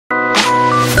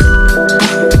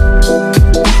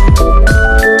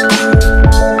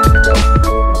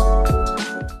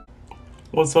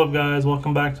What's up guys,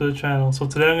 welcome back to the channel. So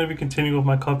today I'm going to be continuing with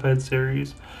my Cuphead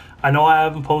series. I know I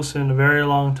haven't posted in a very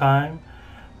long time,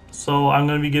 so I'm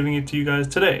going to be giving it to you guys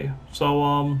today.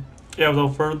 So yeah,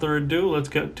 without further ado, let's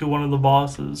get to one of the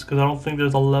bosses, because I don't think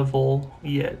there's a level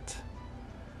yet.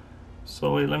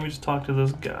 So wait, let me just talk to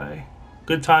this guy.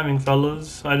 Good timing,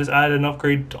 fellas. I just added an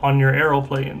upgrade on your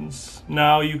aeroplanes.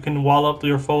 Now you can wall up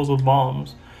your foes with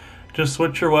bombs. Just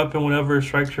switch your weapon whenever it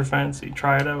strikes your fancy.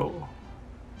 Try it out.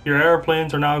 Your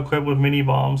airplanes are now equipped with mini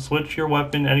bombs. Switch your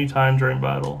weapon anytime during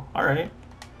battle. Alright.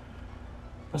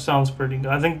 That sounds pretty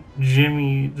good. I think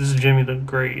this is Jimmy the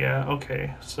Great, yeah.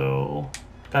 Okay, so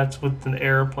that's with an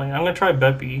airplane. I'm gonna try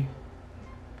Beppy.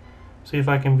 See if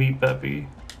I can beat Beppy.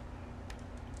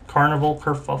 Carnival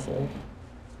Kerfuffle.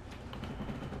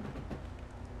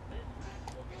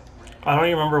 I don't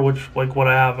even remember what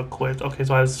I have equipped. Okay,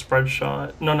 so I have spread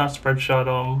shot. No, not spread shot,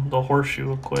 the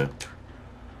horseshoe equipped.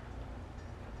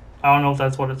 I don't know if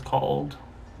that's what it's called.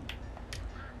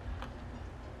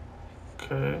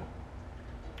 Okay.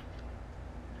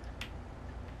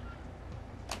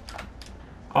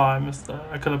 Oh, I missed that.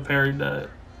 I could have parried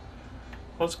that.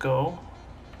 Let's go.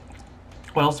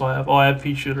 What else do I have? Oh, I have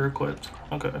pea shooter equipped.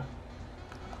 Okay.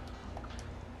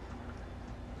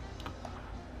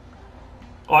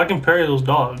 Oh, I can parry those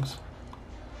dogs.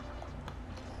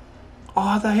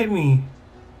 Oh, that hit me.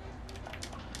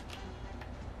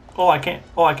 Oh, I can't.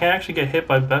 Oh, I can't actually get hit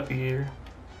by Beppy here.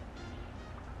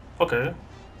 Okay.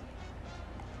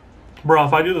 Bro,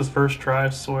 if I do this first try, I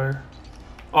swear.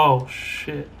 Oh,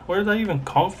 shit. Where did that even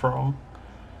come from?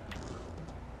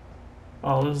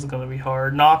 Oh, this is gonna be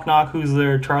hard. Knock, knock, who's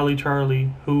there? Charlie,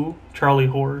 Charlie. Who? Charlie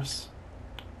Horse.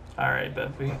 Alright,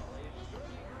 Beppy.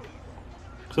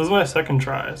 So this is my second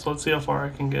try, so let's see how far I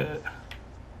can get.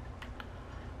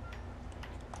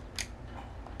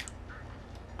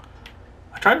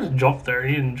 I tried to jump there,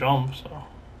 he didn't jump, so...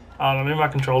 I don't know, maybe my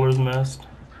controller's messed.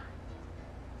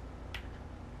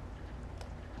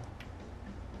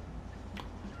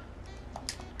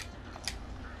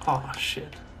 Oh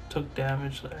shit, took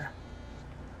damage there.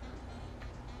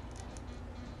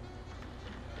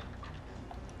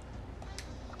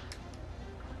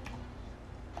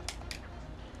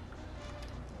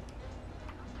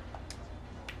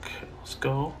 Okay, let's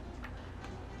go.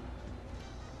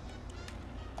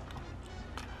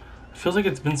 It feels like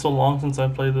it's been so long since I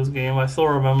played this game. I still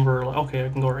remember, like, okay, I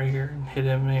can go right here and hit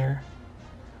him here.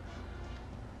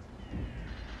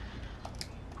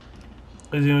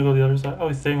 Is he gonna go the other side? Oh,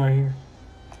 he's staying right here.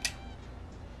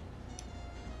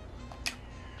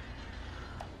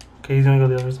 Okay, he's gonna go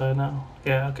the other side now.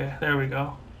 Yeah, okay, there we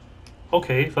go.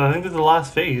 Okay, so I think this is the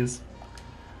last phase.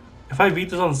 If I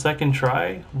beat this on the second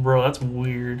try, bro, that's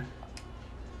weird.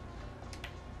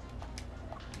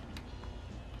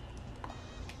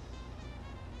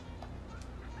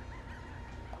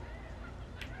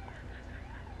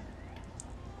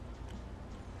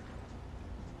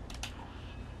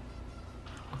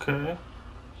 Okay.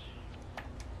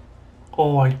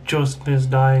 Oh, I just missed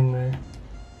dying there.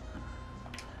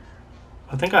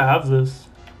 I think I have this.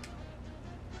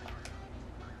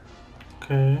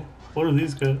 Okay. What are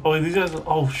these guys? Oh, these guys.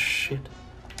 Oh, shit.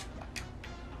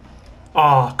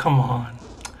 Oh, come on.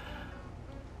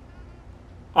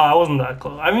 Oh, I wasn't that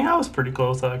close. I mean, I was pretty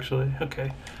close, actually.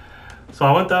 Okay. So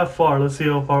I went that far. Let's see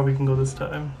how far we can go this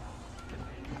time.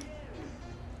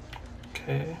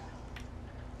 Okay.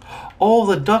 Oh,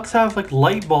 the ducks have, like,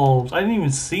 light bulbs. I didn't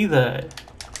even see that.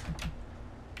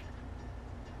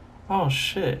 Oh,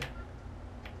 shit.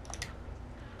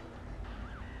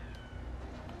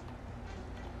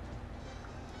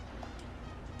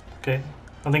 Okay.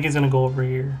 I think he's gonna go over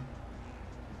here.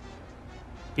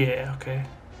 Yeah, okay.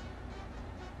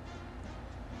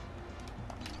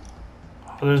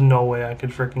 Oh, there's no way I could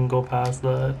freaking go past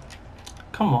that.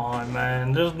 Come on,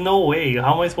 man. There's no way.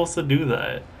 How am I supposed to do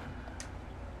that?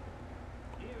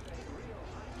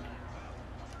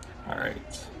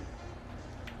 Alright.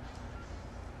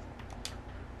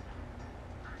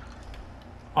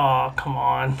 Aw, come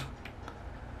on.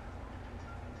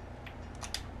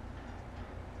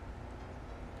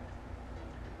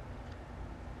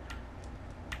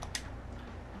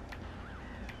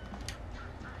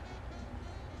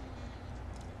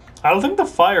 I don't think the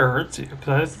fire hurts you,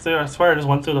 because I swear I just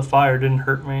went through the fire, it didn't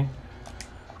hurt me.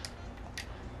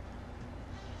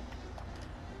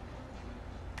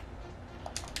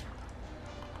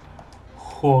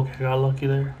 Oh, okay, got lucky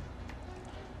there.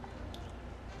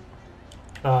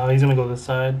 He's gonna go this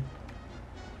side.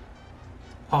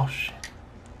 Oh, shit.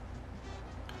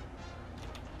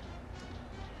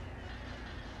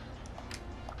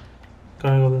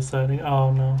 Gonna go this side.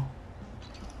 Oh, no.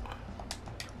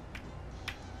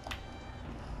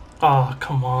 Oh,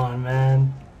 come on,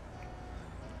 man.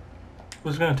 It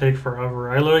was gonna take forever.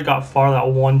 I literally got far that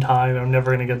one time. I'm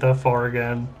never gonna get that far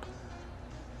again.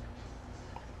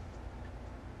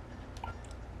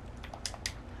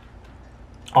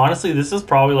 Honestly, this is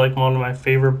probably like one of my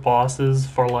favorite bosses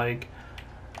for like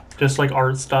just like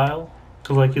art style.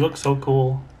 Cause like he looks so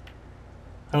cool.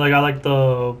 And like I like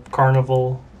the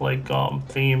carnival like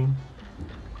theme.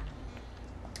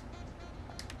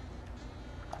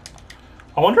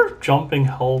 I wonder if jumping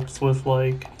helps with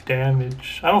like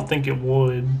damage. I don't think it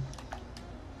would.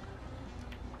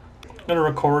 I'm gonna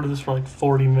record this for like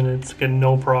 40 minutes, get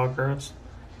no progress.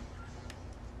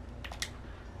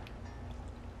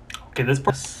 Okay, this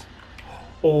part.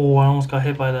 Oh, I almost got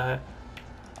hit by that.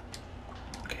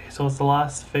 Okay, so it's the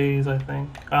last phase, I think.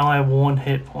 I only have one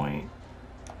hit point.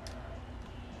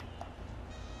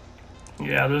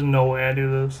 Yeah, there's no way I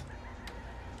do this.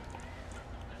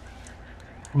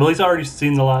 But at least I already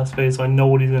seen the last phase, so I know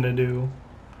what he's gonna do.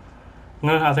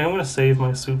 I think I'm gonna save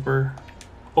my super.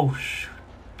 Oh shoot.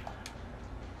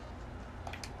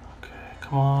 Okay,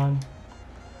 come on.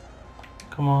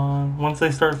 Come on. Once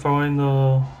they start throwing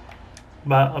the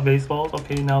baseballs,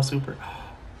 okay, now super.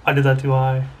 I did that too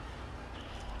high.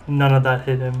 None of that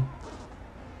hit him.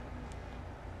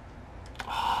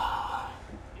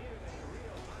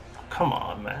 Come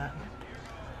on, man.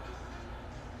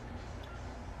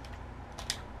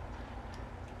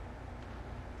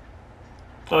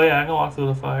 Oh yeah, I can walk through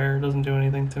the fire. It doesn't do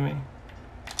anything to me.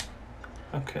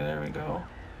 Okay, there we go.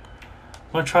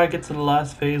 I'm gonna try to get to the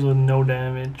last phase with no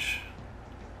damage.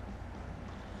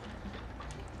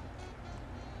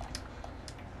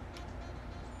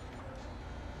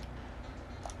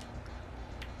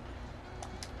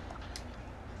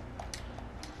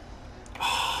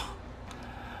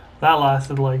 That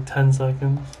lasted like 10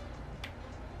 seconds.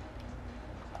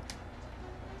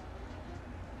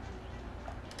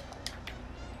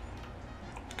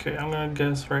 Okay, I'm gonna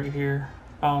guess right here.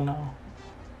 Oh no.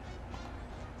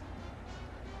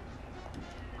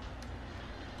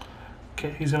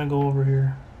 Okay, he's gonna go over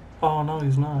here. Oh no,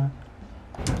 he's not.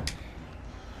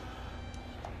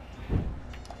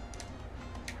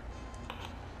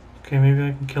 Okay, maybe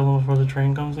I can kill him before the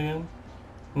train comes again?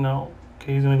 No.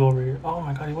 Okay, he's gonna go over here. Oh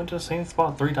my god, he went to the same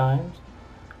spot 3 times?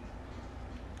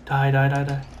 Die, die, die,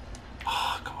 die.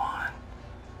 Oh, come on.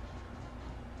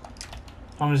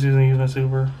 I'm just using my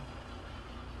super.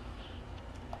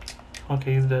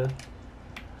 Okay, he's dead.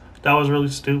 That was really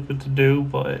stupid to do,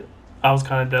 but I was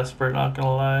kind of desperate, not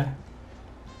gonna lie.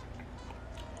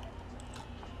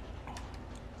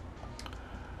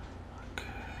 Okay,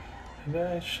 maybe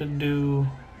I should do...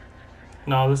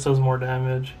 No, this does more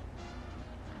damage.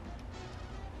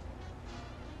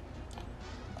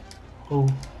 Oh,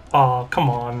 oh, come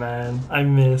on, man. I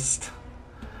missed.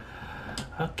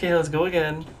 Okay, let's go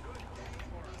again.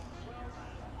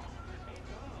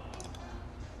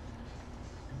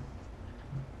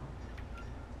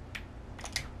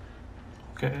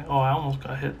 Okay, oh, I almost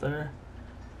got hit there.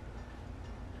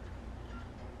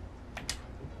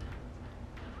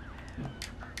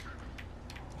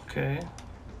 Okay,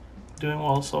 doing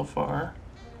well so far.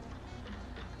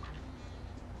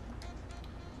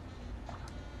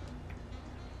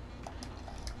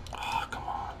 Oh, come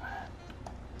on, man.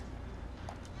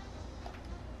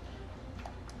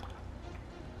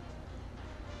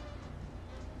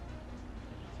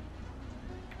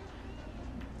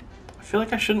 I feel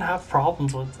like I shouldn't have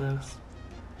problems with this.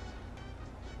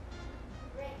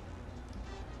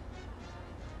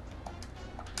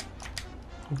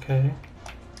 Okay.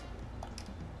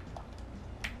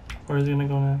 Where is he gonna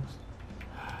go next?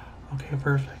 Okay,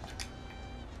 perfect.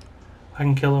 I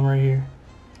can kill him right here.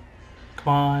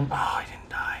 Come on. Oh, he didn't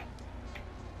die.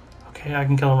 Okay, I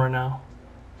can kill him right now.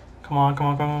 Come on, come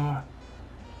on, come on, come on.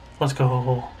 Let's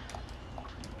go.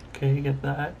 Okay, you get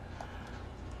that.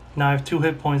 Now I have 2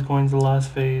 hit points going to the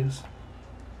last phase.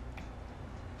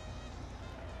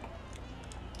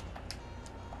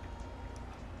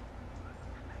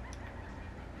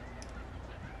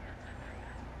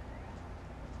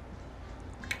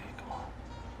 Okay, come on.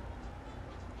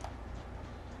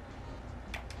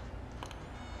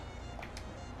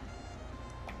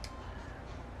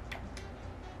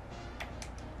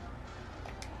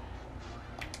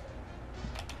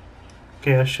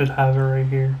 Okay, I should have it right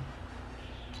here.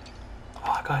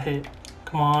 Oh, I got hit.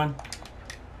 Come on.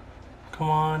 Come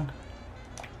on.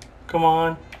 Come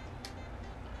on.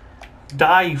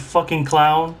 Die, you fucking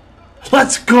clown.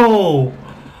 Let's go!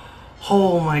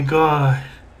 Oh my god.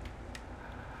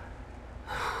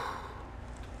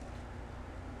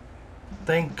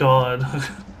 Thank God.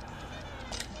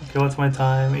 Okay, what's my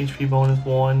time? HP bonus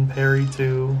 1, parry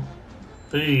 2.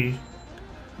 3.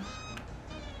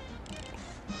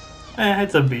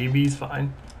 It's a baby, it's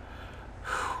fine.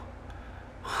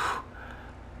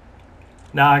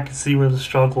 Now I can see where the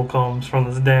struggle comes from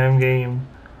this damn game.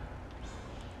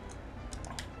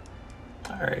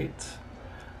 Alright.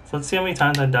 So let's see how many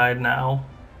times I died now.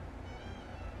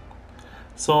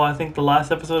 So I think the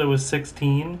last episode it was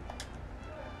 16.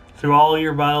 Through all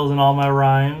your battles and all my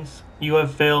rhymes, you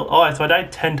have failed. Oh, so I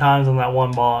died 10 times on that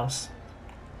one boss.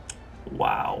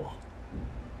 Wow.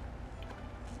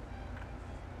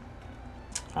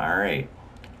 Alright.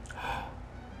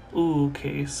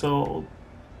 Okay, so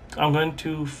I'm going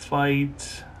to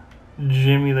fight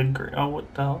Jimmy the Great. Oh,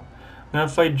 what the hell? I'm going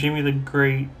to fight Jimmy the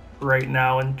Great right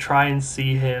now and try and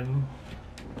see him.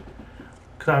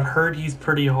 Because I've heard he's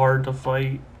pretty hard to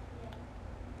fight.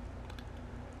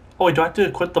 Oh, wait, do I have to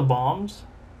equip the bombs?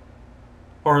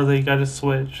 Or they gotta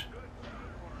switch?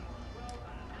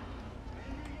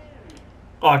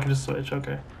 Oh, I can just switch,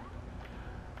 okay.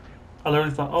 I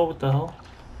literally thought, oh, what the hell?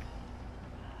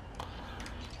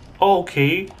 Oh,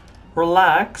 okay,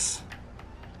 relax.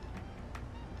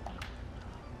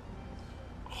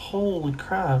 Holy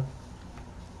crap.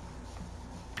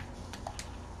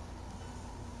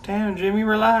 Damn, Jimmy,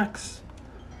 relax.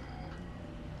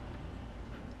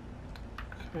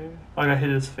 Okay, I got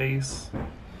hit his face.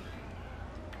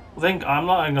 I'm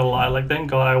not gonna lie, like,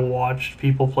 thank God I watched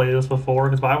people play this before,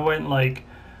 because if I went, like,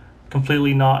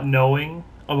 completely not knowing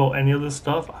about any of this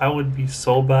stuff, I would be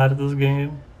so bad at this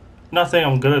game. Not saying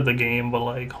I'm good at the game, but,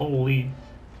 like, holy.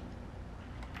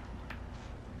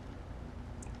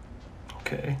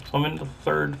 Okay, so I'm in the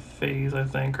third phase, I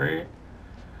think, right?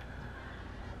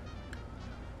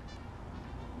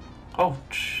 Oh,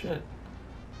 shit.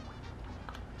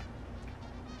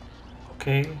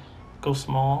 Okay, go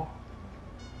small.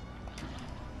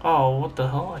 Oh, what the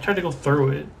hell? I tried to go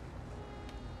through it.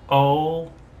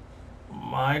 Oh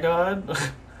my god.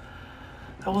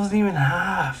 That wasn't even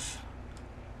half.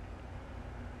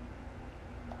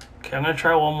 Okay, I'm gonna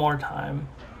try one more time.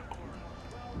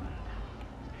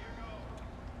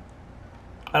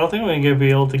 I don't think I'm gonna be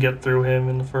able to get through him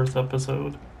in the first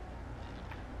episode.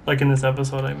 Like in this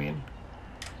episode, I mean.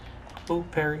 Oh,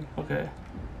 parry. Okay.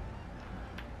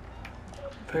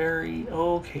 Parry.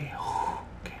 Okay.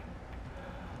 Okay.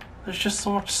 There's just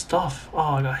so much stuff. Oh,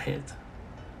 I got hit.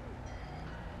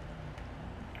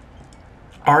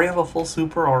 I already have a full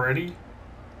super already?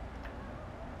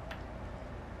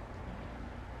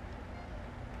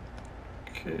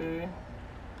 Okay.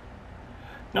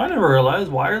 Now I never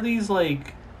realized, why are these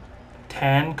like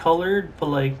tan colored, but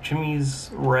like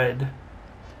Jimmy's red?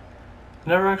 I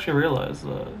never actually realized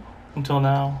that until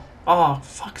now. Oh,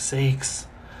 fuck's sakes.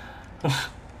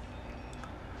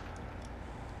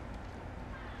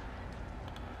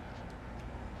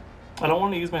 I don't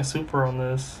want to use my super on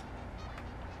this.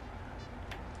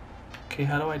 Okay,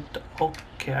 how do I...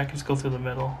 Okay, I can just go through the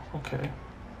middle. Okay.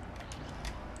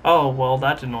 Oh, well,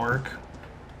 that didn't work.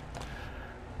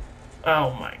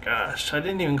 Oh my gosh, I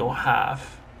didn't even go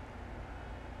half.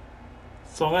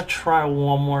 So I'm gonna try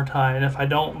one more time, and if I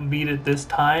don't beat it this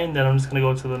time, then I'm just gonna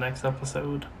go to the next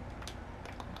episode.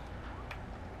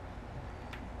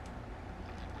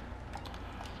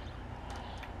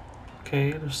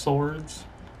 Okay, there's swords.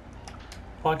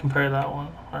 Oh, I can parry that one.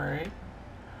 Alright.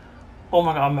 Oh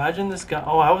my god, imagine this guy.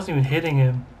 Oh, I wasn't even hitting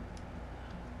him.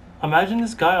 Imagine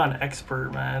this guy on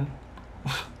expert, man.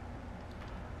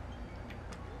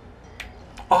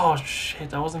 Oh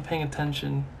shit, I wasn't paying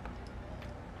attention.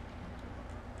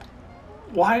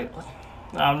 Why?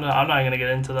 I'm not gonna get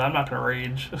into that. I'm not gonna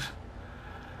rage.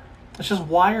 It's just,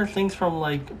 why are things from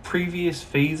like previous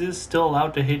phases still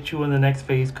allowed to hit you when the next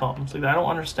phase comes? Like, I don't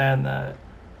understand that.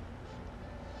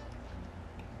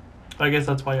 I guess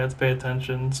that's why you have to pay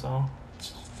attention, so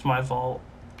it's my fault.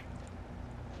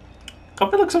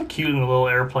 Cuphead looks so cute in the little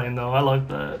airplane though. I like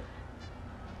that.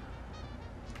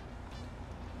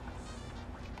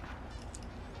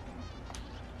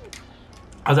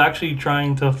 I was actually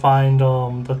trying to find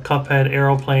the Cuphead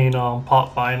aeroplane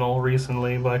pop vinyl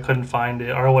recently, but I couldn't find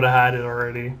it, or I would have had it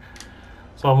already.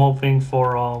 So I'm hoping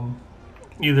for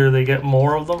either they get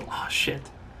more of them. Oh shit.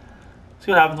 See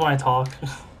what happens when I talk.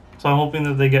 So I'm hoping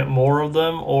that they get more of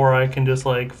them, or I can just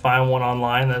like find one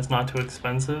online that's not too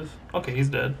expensive. Okay, he's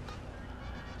dead.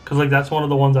 Cause like that's one of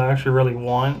the ones I actually really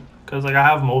want. Cause like I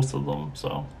have most of them,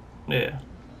 so yeah.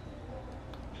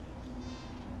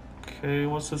 Okay,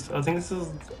 what's this? I think this is...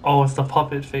 Oh, it's the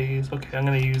puppet phase. Okay, I'm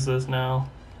gonna use this now.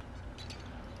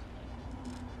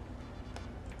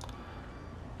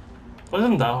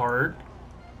 Wasn't that hard?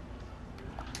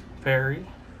 Parry.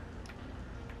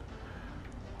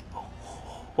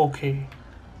 Okay.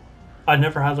 I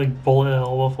never had like bullet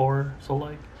hell before, so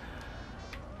like.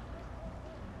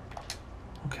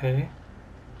 Okay.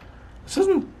 This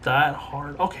isn't that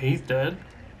hard. Okay, he's dead.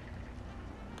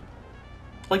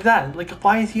 Like that. Like,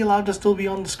 why is he allowed to still be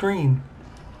on the screen?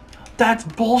 That's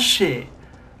bullshit.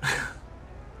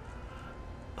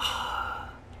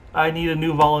 I need a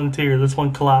new volunteer. This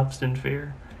one collapsed in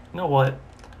fear. You know what?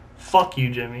 Fuck you,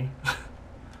 Jimmy.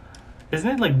 Isn't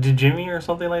it like Jimmy or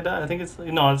something like that? I think it's...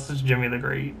 No, it's just Jimmy the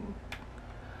Great.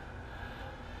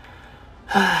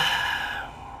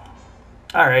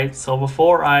 Alright, so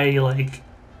before I, like,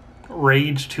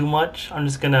 rage too much, I'm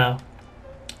just gonna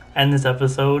end this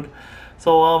episode.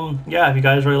 So, yeah, if you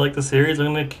guys really like the series,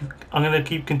 I'm gonna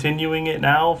keep continuing it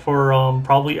now for,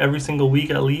 probably every single week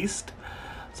at least.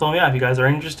 So, yeah, if you guys are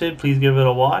interested, please give it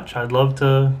a watch. I'd love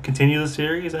to continue the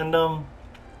series, and,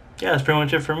 yeah, that's pretty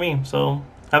much it for me. So,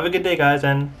 have a good day, guys,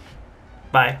 and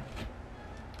bye.